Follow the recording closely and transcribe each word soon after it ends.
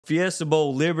Fiesta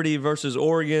Bowl, Liberty versus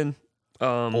Oregon.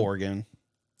 Oregon.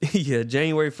 Yeah,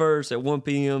 January 1st at 1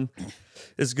 p.m.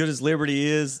 As good as Liberty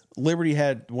is, Liberty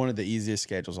had one of the easiest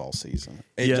schedules all season.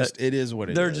 It is what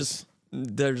it is.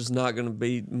 They're just not going to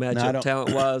be matchup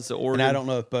talent wise to Oregon. And I don't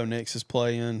know if Bo Nix is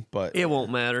playing, but it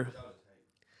won't matter.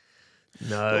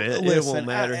 No, it won't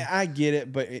matter. I get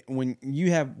it, but when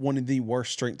you have one of the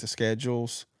worst strength of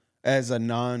schedules as a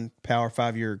non-Power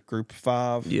 5-year Group of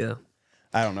 5, yeah,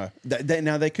 I don't know.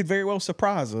 Now they could very well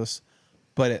surprise us,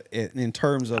 but in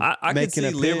terms of I could see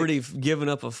a pick, Liberty giving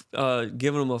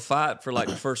them a fight for like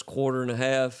the first quarter and a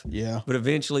half. Yeah, but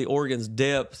eventually Oregon's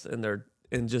depth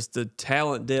and just the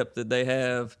talent depth that they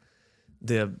have,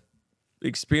 the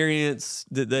experience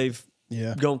that they've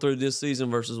gone through this season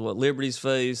versus what Liberty's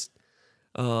faced.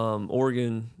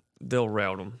 Oregon, they'll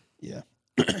rout them. Yeah.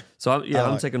 So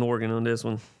I'm taking Oregon on this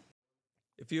one.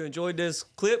 If you enjoyed this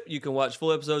clip, you can watch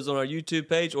full episodes on our YouTube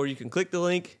page, or you can click the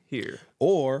link here.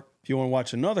 Or if you want to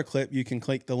watch another clip, you can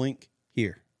click the link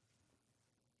here.